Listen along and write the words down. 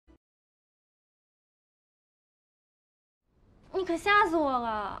你可吓死我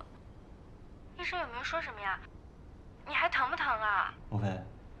了！医生有没有说什么呀？你还疼不疼啊？莫非，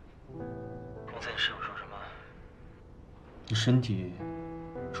刚才你师傅说什么？你身体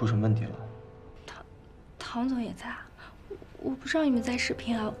出什么问题了？唐总也在啊，我不知道你们在视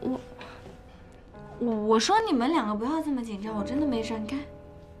频啊，我说你们两个不要这么紧张，我真的没事，你看，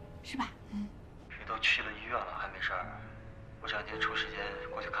是吧？嗯。你都去了医院了，还没事儿？我这两天抽时间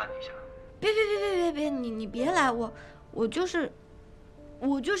过去看你一下。别，你别来，我就是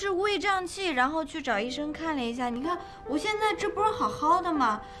胃胀气，然后去找医生看了一下，你看我现在这不是好好的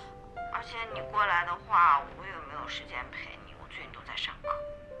吗？而且你过来的话，我也没有时间陪你，我最近都在上课。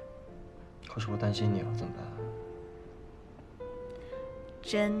可是我担心你啊，怎么办？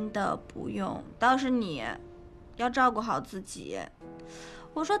真的不用，倒是你要照顾好自己。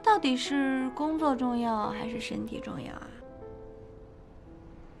我说到底是工作重要还是身体重要啊？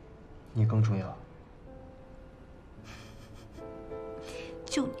你更重要。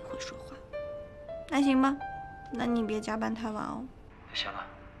就你会说话。那行吧，那你别加班太晚哦。行了，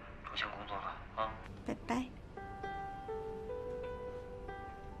我先工作了啊。拜拜。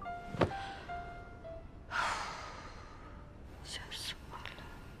吓死我了。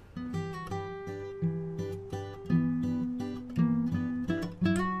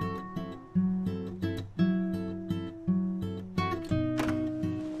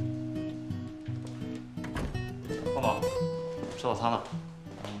胖宝，吃早餐了？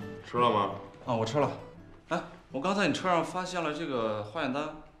吃了吗？啊，我吃了。哎，我刚在你车上发现了这个化验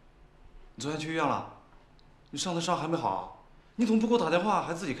单，你昨天去医院了？你上次伤还没好，你怎么不给我打电话，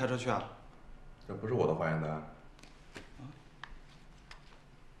还自己开车去啊？这不是我的化验单。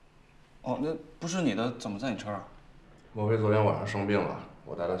哦，那不是你的，怎么在你车上？莫非昨天晚上生病了，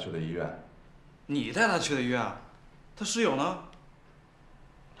我带他去的医院。你带他去的医院？他室友呢？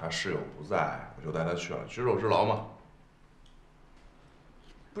他室友不在，我就带他去了，举手之劳嘛。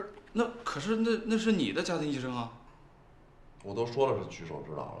不是，可是那是你的家庭医生啊。我都说了是举手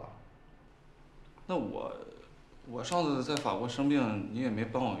之劳了。那我上次在法国生病，你也没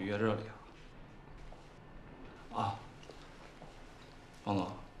帮我预约这里啊。啊，王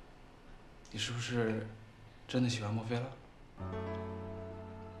总，你是不是真的喜欢莫非了？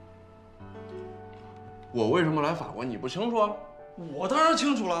我为什么来法国，你不清楚啊？我当然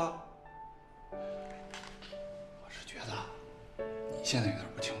清楚了。我是觉得你现在有点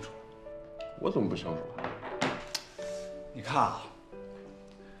不清楚了。我怎么不清楚啊？你看啊，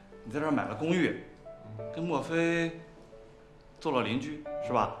你在这儿买了公寓，跟莫非做了邻居，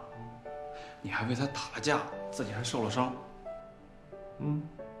是吧？你还为他打了架，自己还受了伤。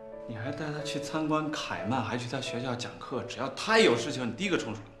你还带他去参观凯曼，还去他学校讲课，只要他一有事情，你第一个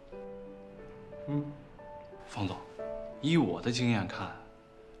冲出来。方总，以我的经验看，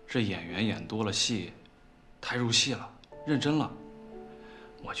这演员演多了戏，太入戏了，认真了。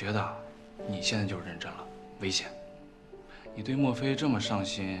我觉得你现在就是认真了，危险。你对莫非这么上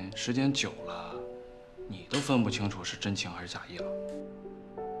心，时间久了，你都分不清楚是真情还是假意了。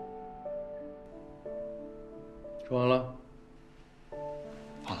说完了。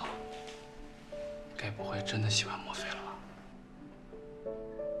方总，该不会真的喜欢莫非了吧？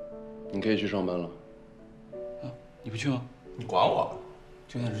你可以去上班了。你不去吗？你管我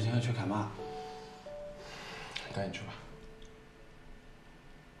9点之前要去凯曼。赶紧去吧。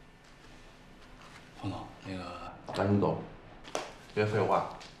方总，那个赶紧走，别废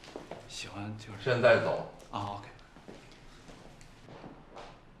话。喜欢就是现在走。啊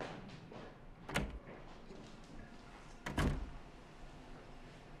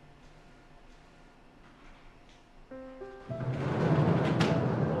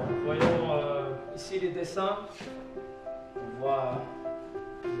les dessins, on voit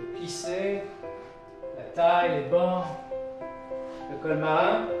le plissé, la taille, les bords, le col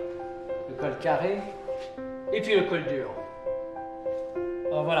marin, le col carré et puis le col dur.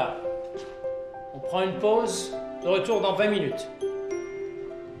 Alors voilà, on prend une pause, de retour dans 20 minutes.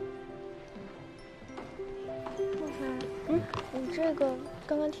 莫非，你这个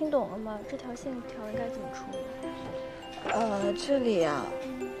刚刚听懂了吗？这条线条应该怎么处理？这里啊。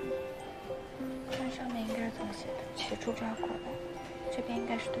看上面应该是怎么写的？写出这口，这边应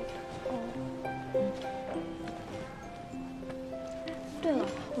该是对的。对了，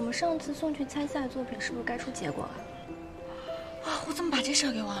我们上次送去参赛的作品是不是该出结果了？啊，我怎么把这事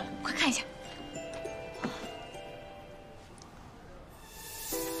儿给忘了？快看一下。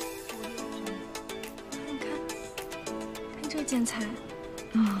你看，看这个剪裁，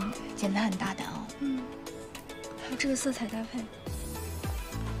剪裁很大胆哦。还有这个色彩搭配。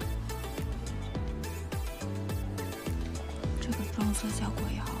这个妆色效果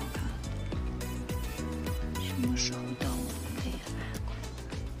也好好看，什么时候到我们这样？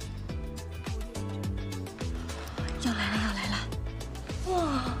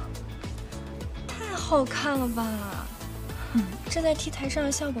好看了吧？这在 T 台上的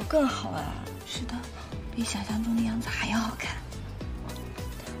效果更好哎。是的，比想象中的样子还要好看，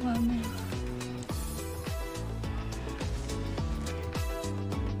太完美了。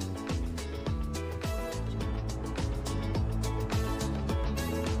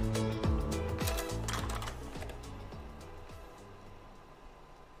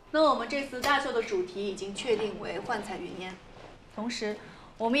那我们这次大秀的主题已经确定为幻彩云烟，同时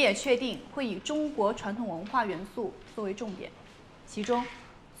我们也确定会以中国传统文化元素作为重点，其中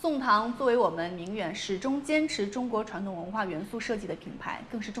宋唐作为我们明远始终坚持中国传统文化元素设计的品牌，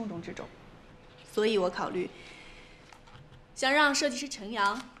更是重中之重。所以我考虑想让设计师陈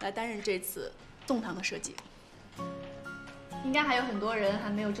阳来担任这次宋唐的设计。应该还有很多人还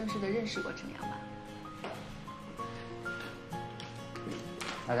没有正式的认识过陈阳吧？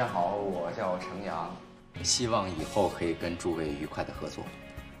大家好，我叫程阳，希望以后可以跟诸位愉快的合作，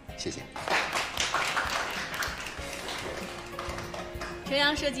谢谢。陈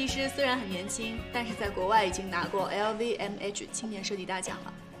阳设计师虽然很年轻，但是在国外已经拿过 LVMH 青年设计大奖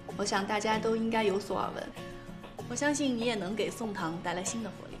了，我想大家都应该有所耳闻。我相信你也能给宋唐带来新的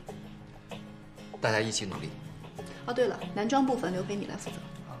活力。大家一起努力。哦，对了，男装部分留给你来负责。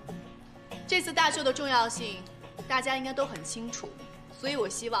这次大秀的重要性，大家应该都很清楚。所以我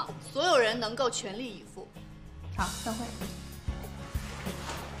希望所有人能够全力以赴。好，散会。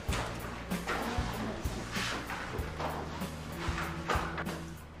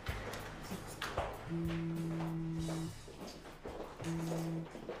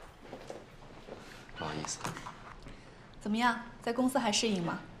不好意思。怎么样，在公司还适应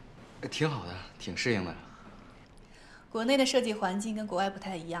吗？挺好的，挺适应的。国内的设计环境跟国外不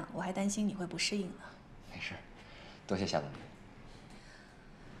太一样，我还担心你会不适应呢。没事，多谢夏总。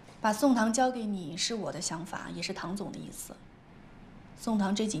把宋唐交给你是我的想法，也是唐总的意思。宋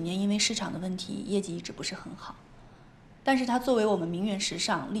唐这几年因为市场的问题，业绩一直不是很好，但是它作为我们明远时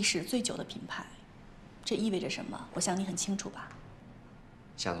尚历史最久的品牌，这意味着什么？我想你很清楚吧？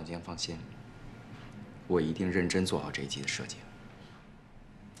夏总监放心，我一定认真做好这一季的设计。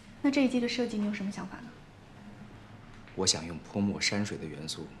那这一季的设计你有什么想法呢？我想用泼墨山水的元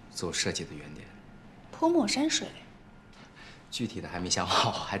素做设计的原点。泼墨山水？具体的还没想好，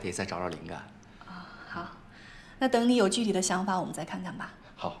还得再找找灵感。啊，好，那等你有具体的想法，我们再看看吧。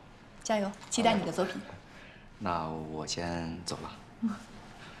好，加油，期待你的作品。那我先走了。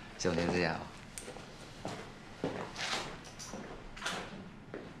谢总监再见啊。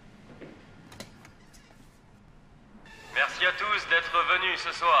Merci à tous d'être venus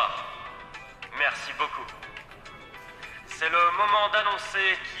ce soir. Merci beaucoup. C'est le moment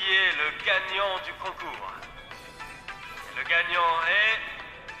d'annoncer qui est le gagnant du concours. Le gagnant est...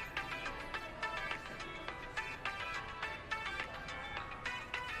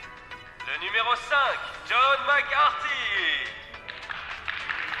 le numéro 5, John McCarthy.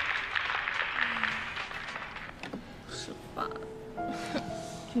 是吧？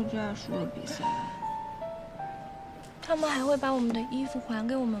就这样输了比赛。他们还会把我们的衣服还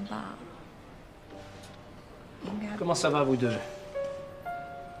给我们吧？ Comment ça va, vous deux?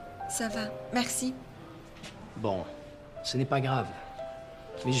 Ça va, merci. Bon, ce n'est pas grave.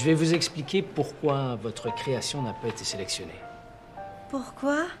 Mais je vais vous expliquer pourquoi votre création n'a pas été sélectionnée.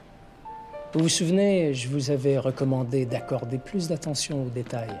 Pourquoi? Vous vous souvenez, je vous avais recommandé d'accorder plus d'attention aux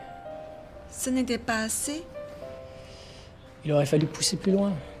détails. Ce n'était pas assez? Il aurait fallu pousser plus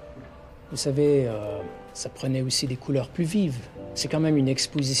loin. Vous savez, ça prenait aussi des couleurs plus vives. C'est quand même une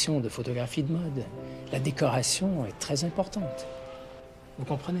exposition de photographie de mode. La décoration est très importante. Vous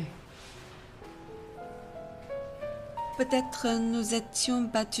comprenez? Peut-être nous étions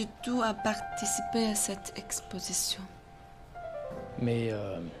pas du tout à participer à cette exposition. Mais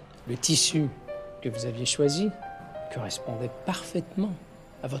le tissu que vous aviez choisi correspondait parfaitement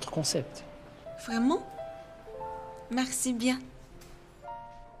à votre concept. Vraiment? Merci bien.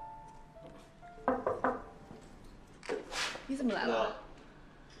 你怎么来了？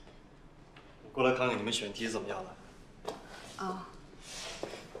我过来看看你们选题怎么样了。啊，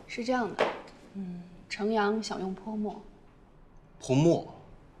是这样的，程阳想用泼墨。泼墨？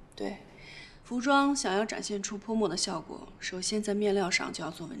对，服装想要展现出泼墨的效果，首先在面料上就要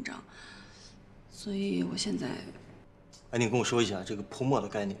做文章。所以我现在……哎，你跟我说一下这个泼墨的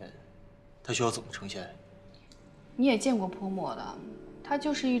概念，它需要怎么呈现？你也见过泼墨的，它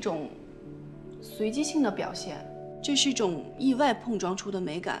就是一种随机性的表现。 这是一种意外碰撞出的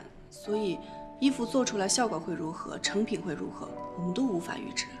美感，所以衣服做出来效果会如何，成品会如何，我们都无法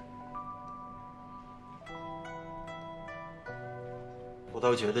预知。我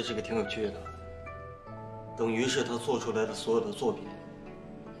倒觉得这个挺有趣的，等于是他做出来的所有的作品，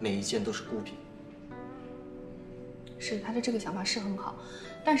每一件都是孤品，是他的这个想法是很好，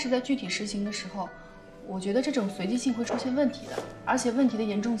但是在具体实行的时候，我觉得这种随机性会出现问题的，而且问题的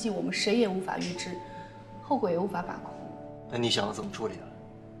严重性我们谁也无法预知，后果也无法把控。那你想要怎么处理啊？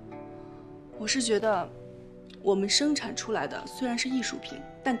我是觉得，我们生产出来的虽然是艺术品，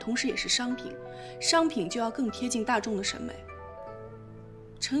但同时也是商品，商品就要更贴近大众的审美。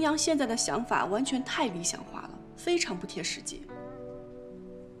程阳现在的想法完全太理想化了，非常不切实际。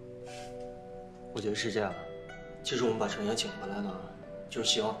我觉得是这样，其实我们把程阳请回来呢，就是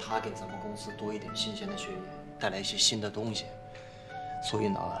希望他给咱们公司多一点新鲜的血液，带来一些新的东西。所以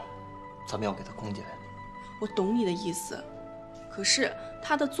呢，咱们要给他空间。我懂你的意思，可是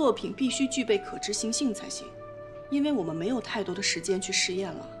他的作品必须具备可执行性才行，因为我们没有太多的时间去试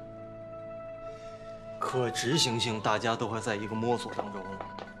验了。可执行性大家都还在一个摸索当中，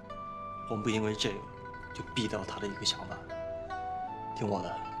我们不因为这个就毙掉他的一个想法。听我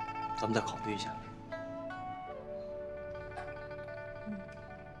的，咱们再考虑一下。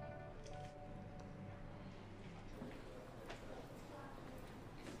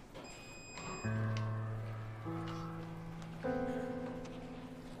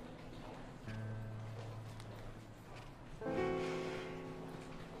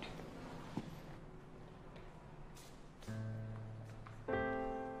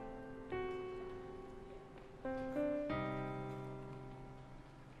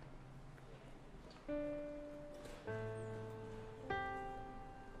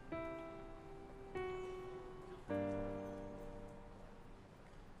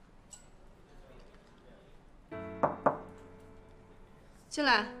进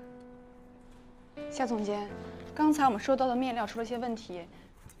来。夏总监，刚才我们收到的面料出了些问题，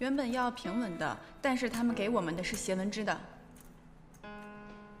原本要平稳的，但是他们给我们的是斜纹织的。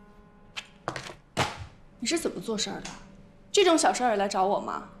你是怎么做事儿的？这种小事儿也来找我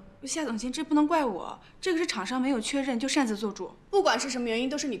吗？夏总监，这不能怪我，这个是厂商没有确认就擅自做主。不管是什么原因，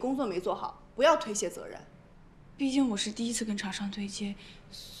都是你工作没做好，不要推卸责任。毕竟我是第一次跟厂商对接，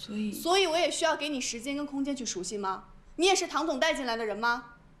所以我也需要给你时间跟空间去熟悉吗？你也是唐总带进来的人吗？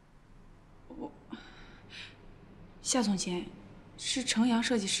夏总监，是程阳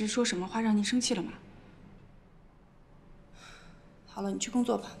设计师说什么话让您生气了吗？好了，你去工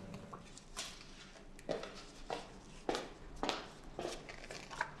作吧。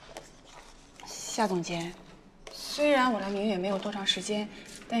夏总监，虽然我来明远没有多长时间，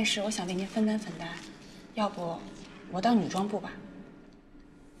但是我想为您分担分担，要不我当女装部吧？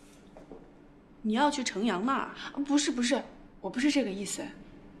你要去程阳那儿？不是，我不是这个意思，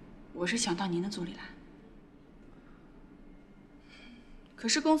我是想到您的组里来。可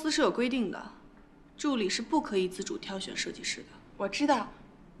是公司是有规定的，助理是不可以自主挑选设计师的。我知道，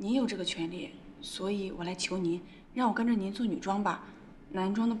您有这个权利，所以我来求您，让我跟着您做女装吧。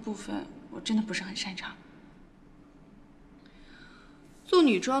男装的部分我真的不是很擅长。做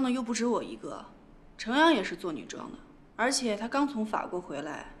女装的又不止我一个，程阳也是做女装的，而且他刚从法国回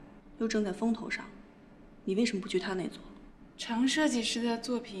来，又正在风头上。你为什么不去他那做？程设计师的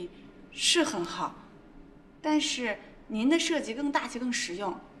作品是很好，但是您的设计更大气、更实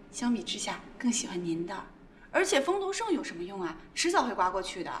用，相比之下更喜欢您的。而且风头盛有什么用啊？迟早会刮过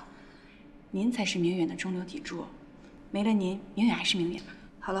去的。您才是明远的中流砥柱，没了您，明远还是明远。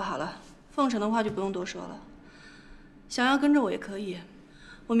好了，奉承的话就不用多说了。想要跟着我也可以，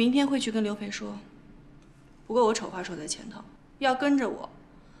我明天会去跟刘培说。不过我丑话说在前头，要跟着我，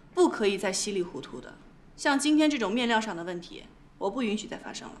不可以再稀里糊涂的。像今天这种面料上的问题，我不允许再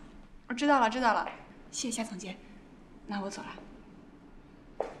发生了。我知道了，谢谢夏总监，那我走了。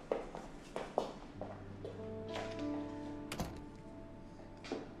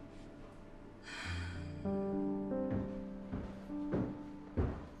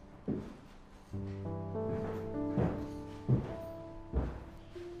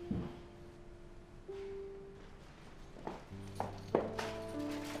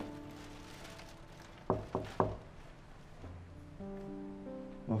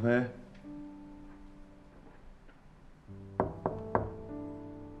莫非？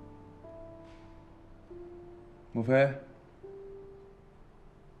莫非？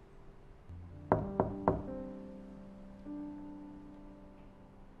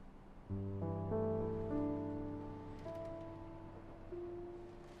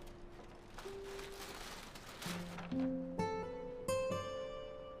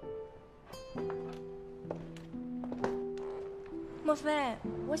莫非，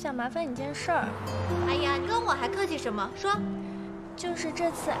我想麻烦你件事儿。哎呀，你跟我还客气什么？说。就是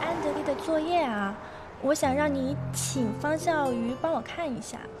这次安德利的作业啊，我想让你请方笑鱼帮我看一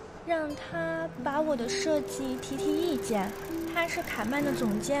下。让他把我的设计提意见。他是凯曼的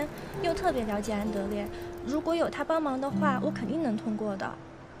总监，又特别了解安德烈，如果有他帮忙的话，我肯定能通过的。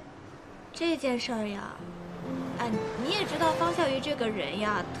这件事儿呀，哎，你也知道方笑瑜这个人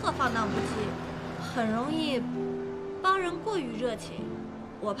呀，特放荡不羁，很容易帮人过于热情。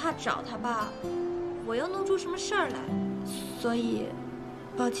我怕找他吧，我又弄出什么事儿来，所以，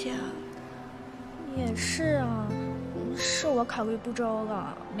抱歉啊。也是啊，是我考虑不周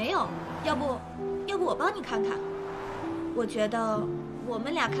了。没有，要不我帮你看看。我觉得我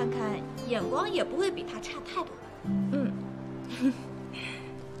们俩看看，眼光也不会比他差太多。嗯。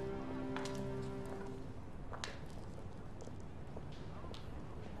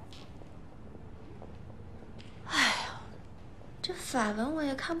哎呀，这法文我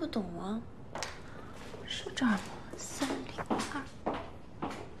也看不懂啊。是这儿吗？302。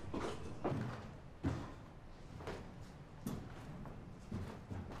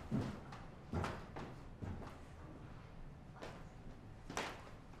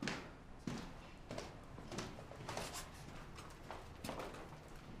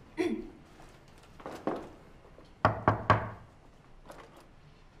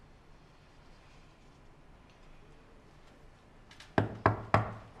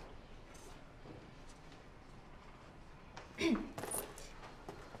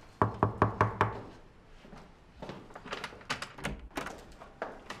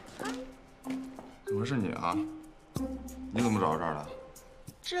怎么是你啊？你怎么找到这儿的？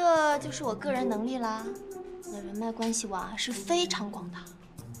这就是我个人能力啦，我的人脉关系网是非常广大。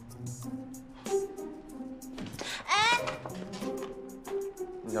哎，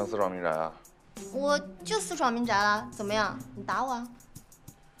你想私闯民宅啊？我就私闯民宅了，怎么样？你打我啊？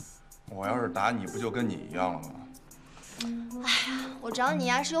我要是打你，不就跟你一样了吗？哎呀，我找你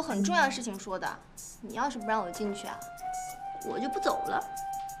呀是有很重要的事情说的，你要是不让我进去啊，我就不走了。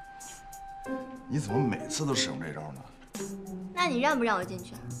你怎么每次都使用这招呢？那你让不让我进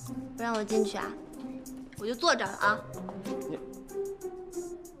去啊？不让我进去啊，我就坐这儿了啊。你。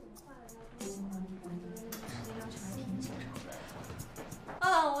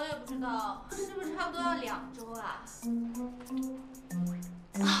啊，我也不知道，是不是差不多要2周啊？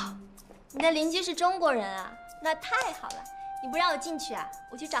啊，你的邻居是中国人啊，那太好了。你不让我进去啊，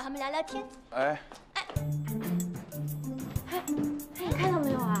我去找他们聊聊天。哎，你看到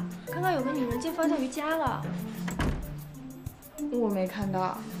没有啊？刚刚有个女人进方笑瑜家了。我没看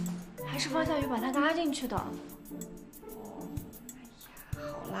到，还是方笑瑜把她拉进去的。哎呀，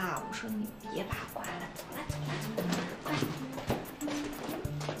好啦，我说你别八卦了，走了，快。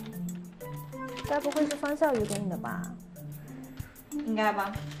该不会是方笑瑜给你的吧？应该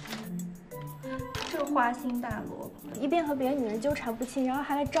吧。这花心大萝卜，一边和别的女人纠缠不清，然后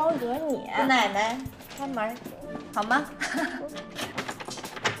还来招惹你。姑奶奶，开门，好吗？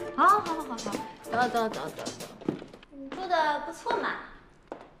好，走，你做的不错嘛。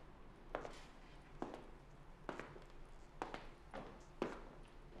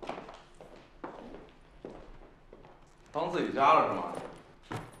当自己家了是吗？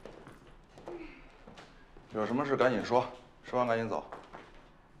有什么事赶紧说，说完赶紧走。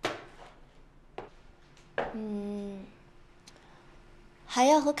还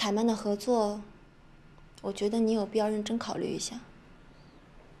要和凯曼的合作，我觉得你有必要认真考虑一下。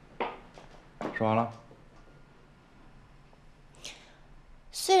说完了。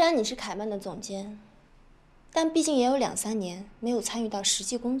虽然你是凯曼的总监，但毕竟也有2、3年没有参与到实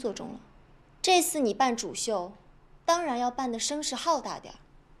际工作中了。这次你办主秀，当然要办得声势浩大点儿。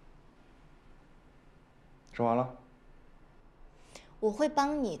说完了。我会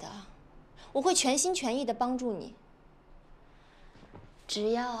帮你的，我会全心全意的帮助你。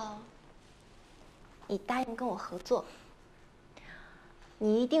只要你答应跟我合作，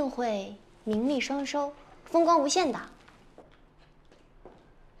你一定会名利双收，风光无限的。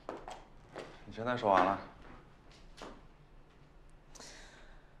你现在说完了。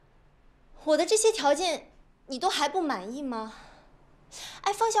我的这些条件，你都还不满意吗？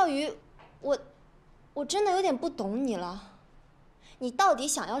哎，方笑瑜，我真的有点不懂你了。你到底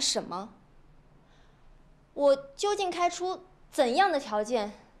想要什么？我究竟开出怎样的条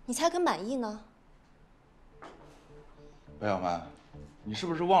件，你才肯满意呢？白小曼，你是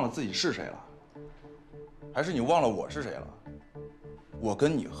不是忘了自己是谁了？还是你忘了我是谁了？我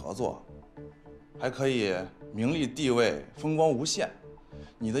跟你合作，还可以名利地位风光无限。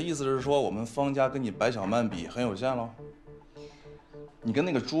你的意思是说，我们方家跟你白小曼比很有限喽？你跟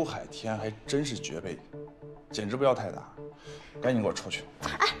那个朱海天还真是绝配，简直不要太大。赶紧给我出去！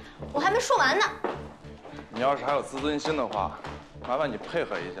哎，我还没说完呢。你要是还有自尊心的话，麻烦你配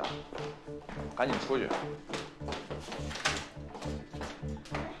合一下，赶紧出去。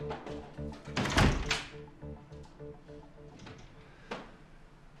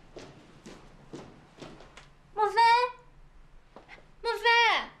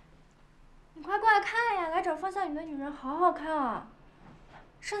方小雨的女人好好看啊，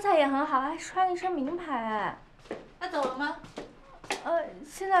身材也很好，还穿了一身名牌哎。他走了吗？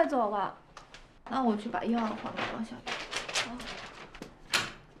现在走了。那我去把药还给方小雨。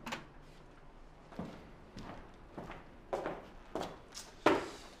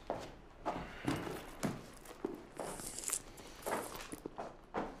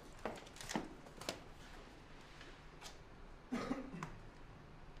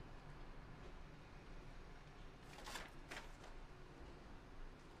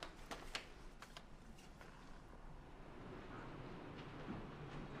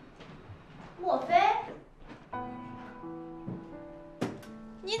莫非？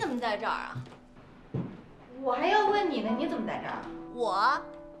你怎么在这儿啊？我还要问你呢，你怎么在这儿？我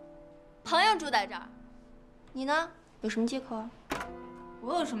朋友住在这儿，你呢？有什么借口啊？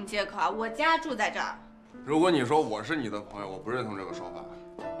我有什么借口啊？我家住在这儿。如果你说我是你的朋友，我不认同这个说法。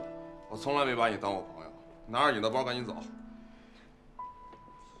我从来没把你当我朋友。拿着你的包，赶紧走。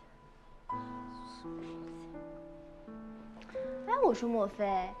哎，我说莫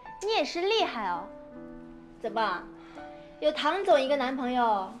非，你也是厉害哦。怎么，有唐总一个男朋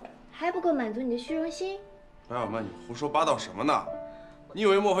友，还不够满足你的虚荣心？白小曼，你胡说八道什么呢？你以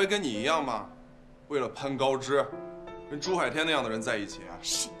为莫非跟你一样吗？为了攀高枝，跟朱海天那样的人在一起啊？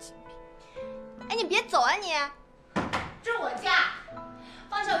神经病！哎，你别走啊你！这是我家，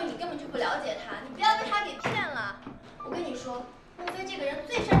方小雨，你根本就不了解他，你不要被他给骗了。我跟你说，莫非这个人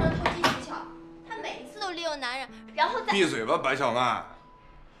最擅长投机取巧，他每一次都利用男人，然后再……闭嘴吧，白小曼！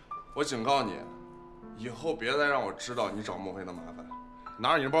我警告你，以后别再让我知道你找莫非的麻烦。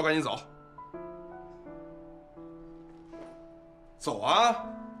拿着你的包，赶紧走。走啊！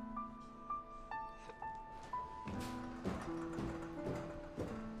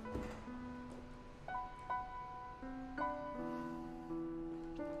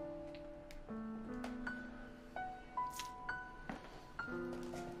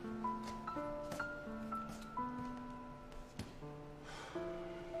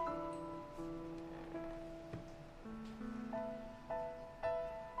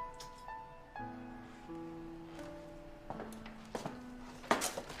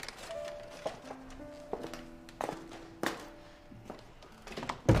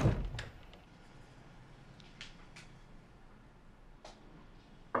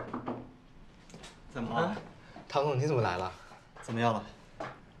怎么了？唐总，你怎么来了？怎么样了？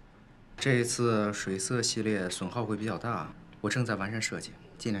这一次水色系列损耗会比较大，我正在完善设计，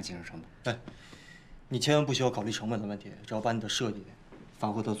尽量节省成本。哎，你千万不需要考虑成本的问题，只要把你的设计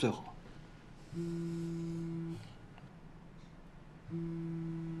发挥到最好。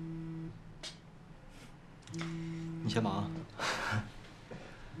你先忙啊。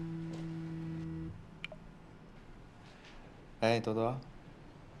哎，多多。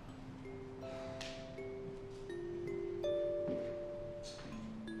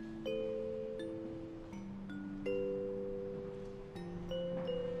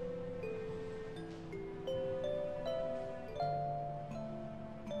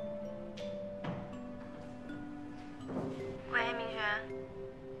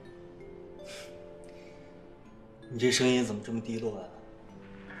你这声音怎么这么低落啊？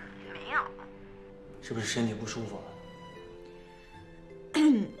没有。是不是身体不舒服啊？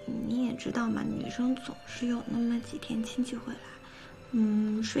你也知道嘛，女生总是有那么几天亲戚会来。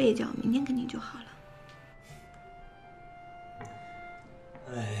睡一觉，明天肯定就好了。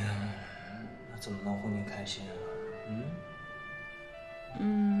哎呀，那怎么能哄你开心啊？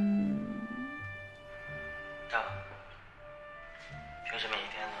这样，平时每一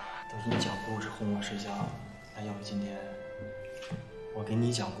天呢都是你讲故事哄我睡觉，那要不今天我给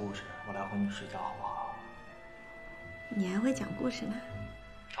你讲故事，我来哄你睡觉好不好？你还会讲故事呢？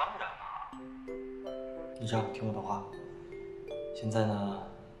当然了。你这样听我的话，现在呢，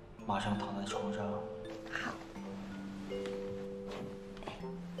马上躺在床上。好。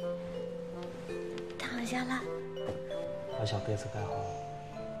躺下了。把小被子盖好。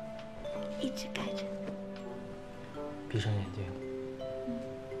一直盖着。闭上眼睛。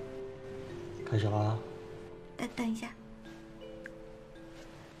开始了啊。等一下。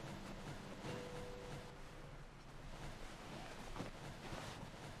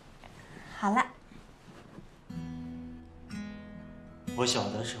好了。我小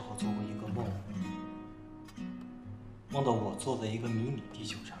的时候做过一个梦，梦到我坐在一个迷你地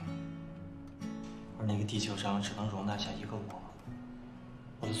球上，而那个地球上只能容纳下一个我。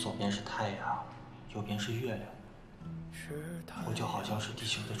我的左边是太阳，右边是月亮，我就好像是地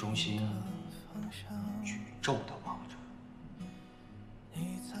球的中心，宇宙的王者。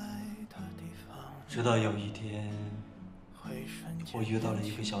直到有一天，我遇到了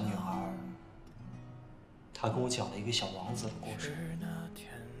一个小女孩，他跟我讲了一个小王子的故事，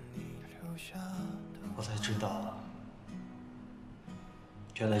我才知道，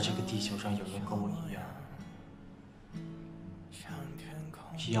原来这个地球上有人跟我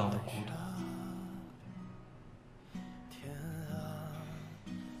一样的孤独。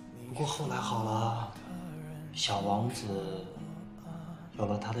不过后来好了，小王子有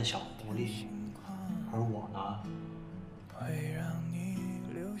了他的小狐狸，而我呢，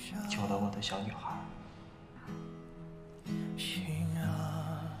救了我的小女孩。心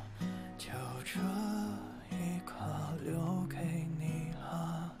啊，就这一刻留给你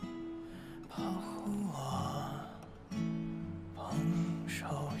了，保护我，捧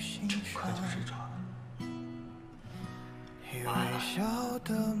手心上。这就睡着了。微笑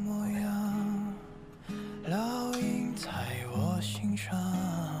的模样，烙印在我心上。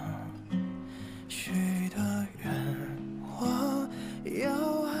许的愿望要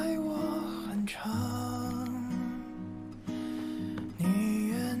爱我很长。你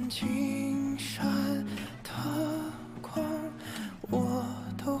眼睛闪的光，我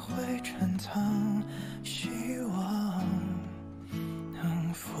都会珍藏。希望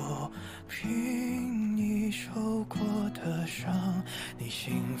能抚平你受过的伤，你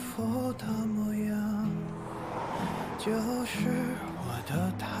幸福的模样，就是我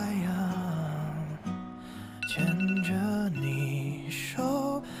的太阳，牵着你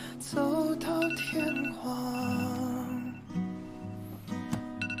手走到天荒，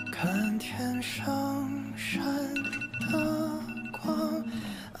看天上闪的光，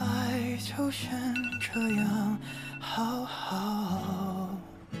爱就先这样好好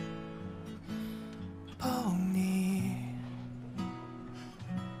抱你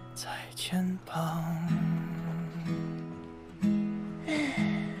在肩膀。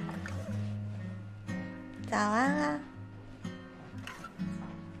早安啊！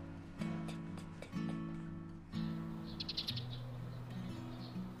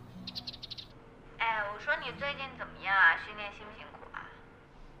哎，我说你最近怎么样啊？训练辛不辛苦啊？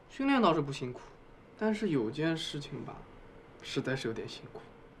训练倒是不辛苦，但是有件事情吧，实在是有点辛苦。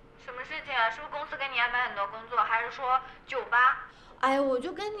什么事情啊？是不是公司给你安排很多工作，还是说酒吧？哎呀，我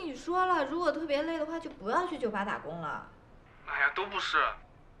就跟你说了，如果特别累的话，就不要去酒吧打工了。哎呀，都不是。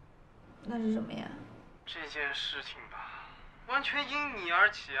那是什么呀？这件事情吧，完全因你而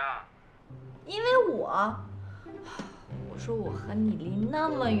起啊。因为我说我和你离那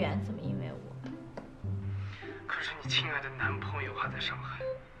么远，怎么因为我？可是你亲爱的男朋友还在上海。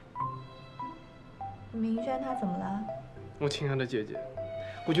明轩他怎么了？我亲爱的姐姐，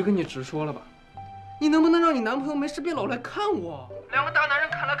我就跟你直说了吧，你能不能让你男朋友没事别老来看我？两个大男人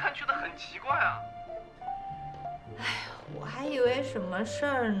看来看去的很奇怪啊。哎呀，我还以为什么事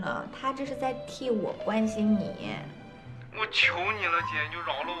儿呢，他这是在替我关心你。我求你了，姐，你就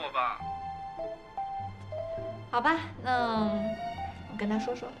饶了我吧。好吧，那我跟他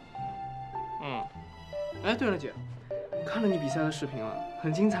说说。哎，对了，姐，我看了你比赛的视频了，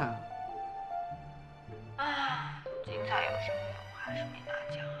很精彩啊。啊，精彩有什么用？还是没拿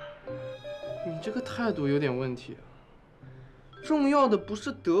奖啊？你这个态度有点问题啊。重要的不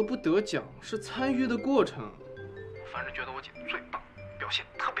是得不得奖，是参与的过程。我反正觉得我姐最棒，表现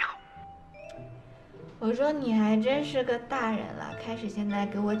特别好。我说你还真是个大人了，开始现在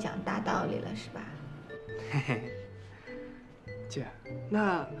给我讲大道理了是吧？嘿嘿，姐，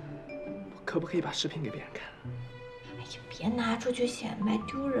那我可不可以把视频给别人看？哎呀，别拿出去显摆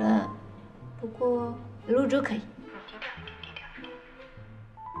丢人。不过录着可以。低调一点，低调一点。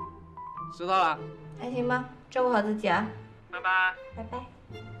知道了。还行吧，照顾好自己啊。拜拜。拜拜。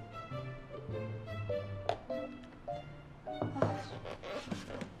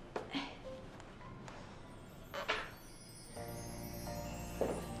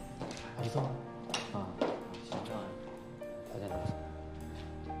你坐。啊，行这样，条件如此。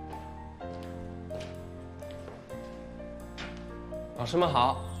老师们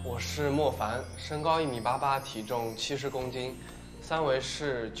好，我是莫凡，身高1.88米，体重70公斤，三围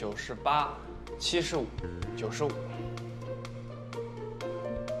是98、75、95。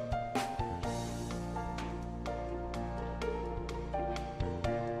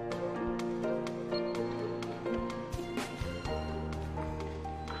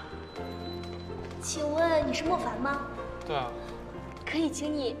请问你是莫凡吗？对啊。可以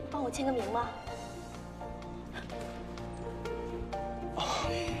请你帮我签个名吗？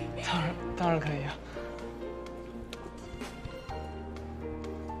当然可以啊。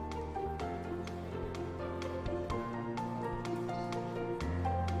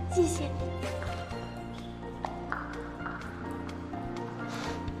谢谢。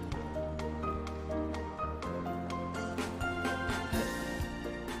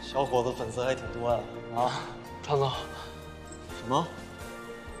小伙子粉丝还挺多呀！啊，张总，什么？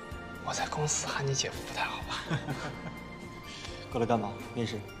我在公司喊你姐夫不太好吧？过来干嘛？面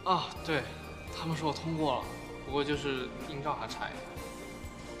试？啊，对，他们说我通过了，不过就是映照还差一点。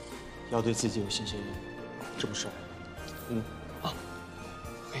要对自己有信心，这么帅。啊，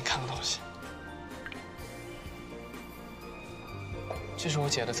我给你看个东西，这是我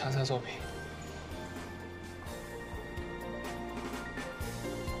姐的参赛作品。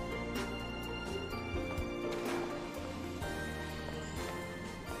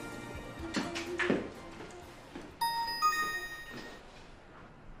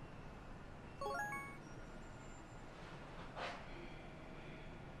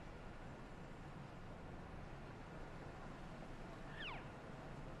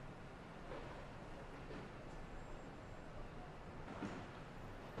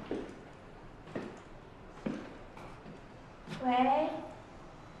喂，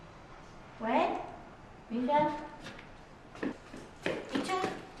喂，云轩，云轩，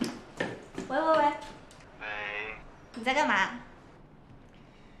喂，喂，你在干嘛？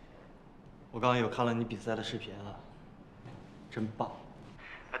我刚刚有看了你比赛的视频啊，真棒。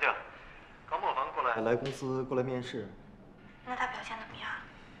哎，对了，刚莫凡过来公司过来面试，那他表现怎么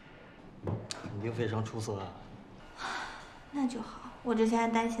样？肯定非常出色啊。那就好，我之前还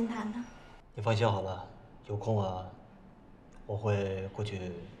担心他呢。你放心好了，有空啊，我会过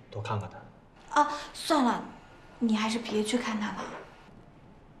去多看看他。啊，算了，你还是别去看他了。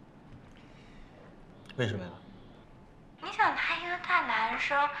为什么呀？你想，他一个大男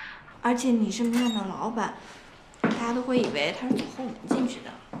生，而且你是面的老板，大家都会以为他是走后门进去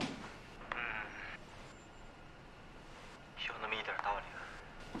的。有那么一点道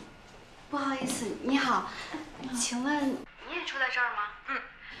理。不好意思，你好，请问你也住在这儿吗？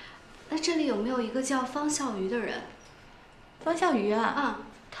那这里有没有一个叫方笑鱼的人？方笑鱼啊，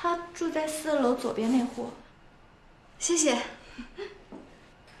他住在4楼左边那户。谢谢。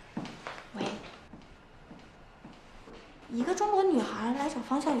喂，一个中国女孩来找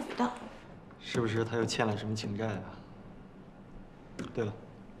方笑鱼的，是不是他又欠了什么情债啊？对了，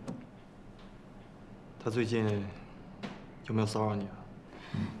他最近有没有骚扰你啊？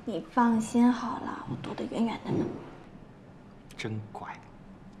你放心好了，我躲得远远的呢。真乖。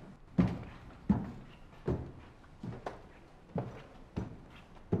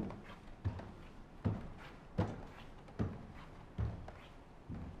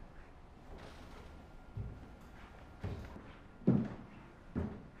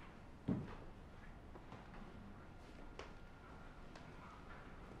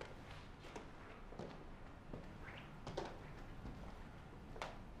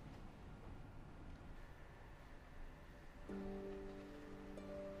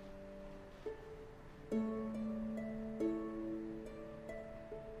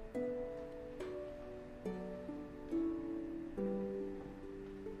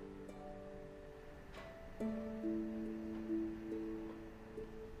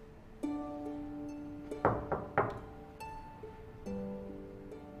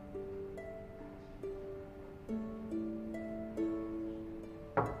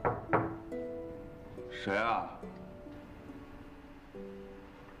谁啊？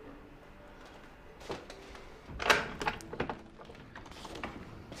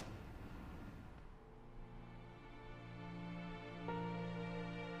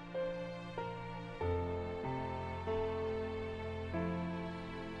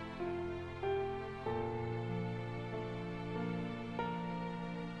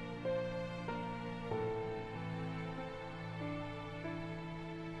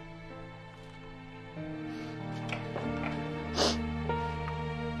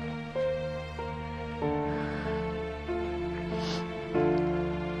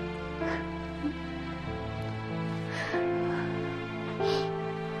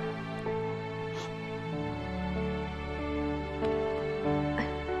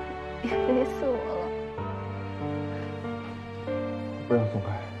累死我了。不要松开。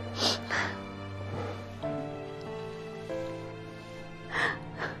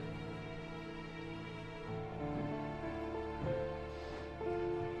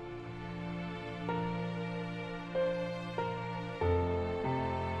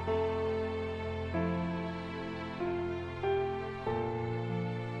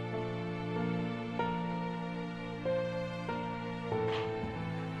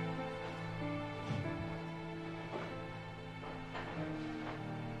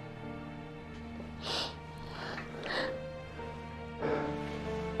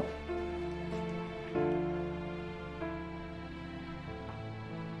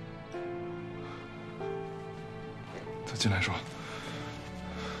他进来说：“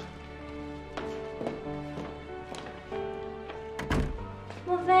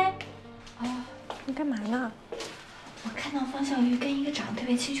呢？我看到方小玉跟一个长得特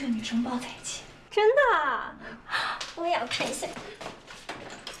别清秀的女生抱在一起。真的啊？我也要看一下。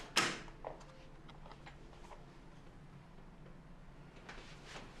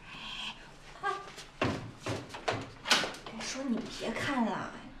说你别看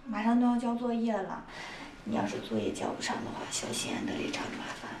了，马上都要交作业了。你要是作业交不上的话，小心安德烈找你麻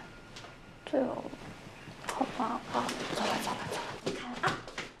烦。对哦，好吧，啊，走了。你看啊。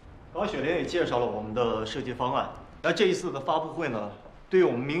刚雪莲也介绍了我们的设计方案。那这一次的发布会呢，对于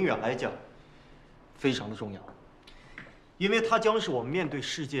我们明远来讲，非常的重要，因为它将是我们面对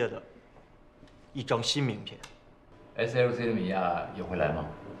世界的一张新名片。SLC 的米娅也会来吗？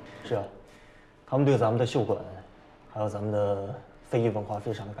是啊，他们对咱们的秀馆，还有咱们的非遗文化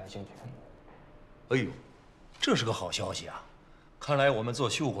非常的感兴趣。哎呦，这是个好消息啊！看来我们做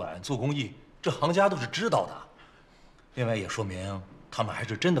秀馆、做公益，这行家都是知道的。另外也说明他们还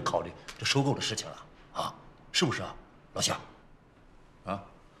是真的考虑这收购的事情了啊，是不是啊，老夏？啊？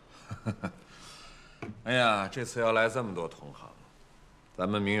哎呀，这次要来这么多同行，咱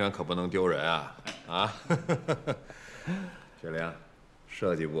们明远可不能丢人啊！啊！雪玲，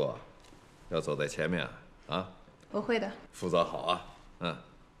设计部要走在前面啊！我会的，负责好啊！嗯。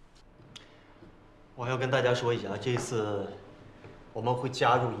我还要跟大家说一下，这一次我们会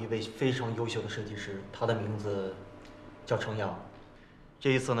加入一位非常优秀的设计师，他的名字叫程阳。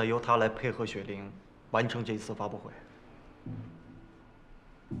这一次呢，由他来配合雪玲完成这一次发布会。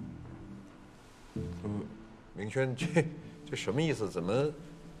明轩，这什么意思？怎么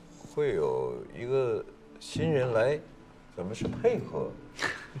会有一个新人来？怎么是配合？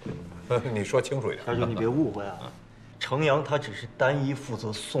你说清楚一点。大舅，你别误会啊。程阳他只是单一负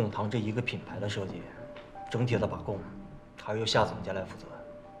责宋唐这一个品牌的设计，整体的把控还是由夏总监来负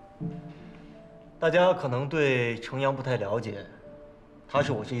责。大家可能对程阳不太了解，他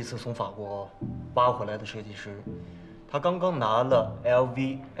是我这一次从法国挖回来的设计师，他刚刚拿了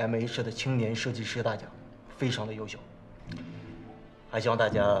LVMH 的青年设计师大奖，非常的优秀，还希望大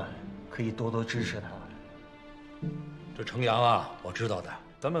家可以多多支持他。这程阳啊，我知道的，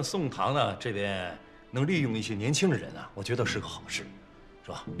咱们宋唐呢这边。能利用一些年轻的人啊，我觉得是个好事，是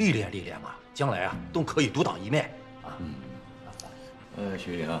吧？历练历练嘛，将来啊都可以独当一面啊。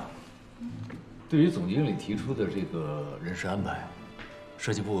雪玲啊，对于总经理提出的这个人事安排，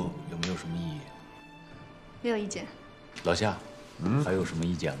设计部有没有什么异议？没有意见。老夏，还有什么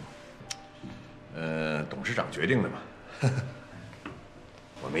意见吗？董事长决定的嘛，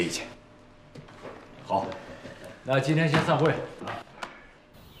我没意见。好，那今天先散会啊。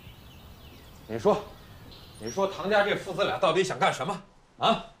你说唐家这父子俩到底想干什么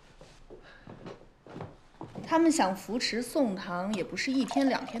啊？他们想扶持宋唐，也不是一天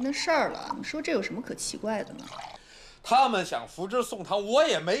两天的事儿了。你说这有什么可奇怪的呢？他们想扶持宋唐，我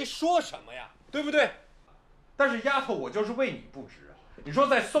也没说什么呀，对不对？但是丫头，我就是为你不值啊！你说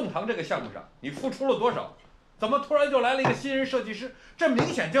在宋唐这个项目上，你付出了多少？怎么突然就来了一个新人设计师？这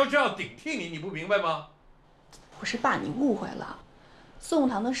明显就是要顶替你，你不明白吗？不是爸，你误会了。宋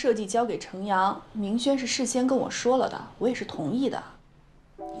唐的设计交给程阳，明轩是事先跟我说了的，我也是同意的。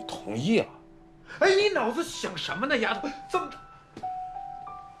你同意了？哎，你脑子想什么呢，丫头？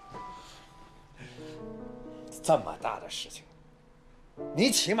这么大的事情，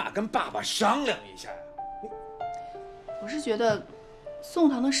你起码跟爸爸商量一下呀。我是觉得，宋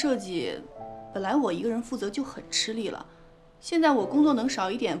唐的设计，本来我一个人负责就很吃力了，现在我工作能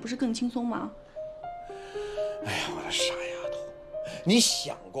少一点，不是更轻松吗？哎呀，我的傻丫头，你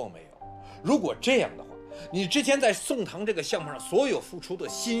想过没有？如果这样的话，你之前在宋唐这个项目上所有付出的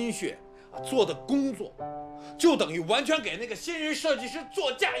心血啊，做的工作，就等于完全给那个新人设计师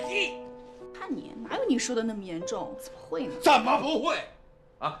做嫁衣。怕你哪有你说的那么严重？怎么会呢？怎么不会？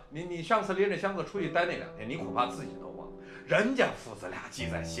啊，你上次拎着箱子出去待那2天，你恐怕自己都忘了，人家父子俩记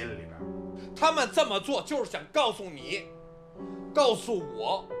在心里边。他们这么做就是想告诉你，告诉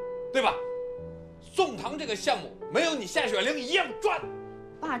我，对吧？宋唐这个项目没有你夏雪玲一样赚。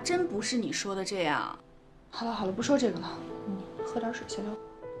爸，真不是你说的这样。好了好了，不说这个了，喝点水消消。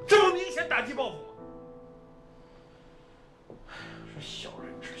这不明显打击报复吗？是小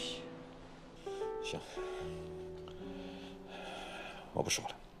人之心。行，我不说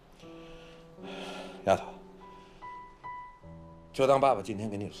了。丫头，就当爸爸今天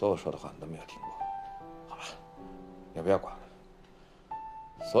给你所有说的话你都没有听过，好吧？也不要管了，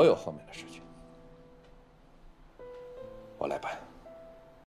所有后面的事情我来办。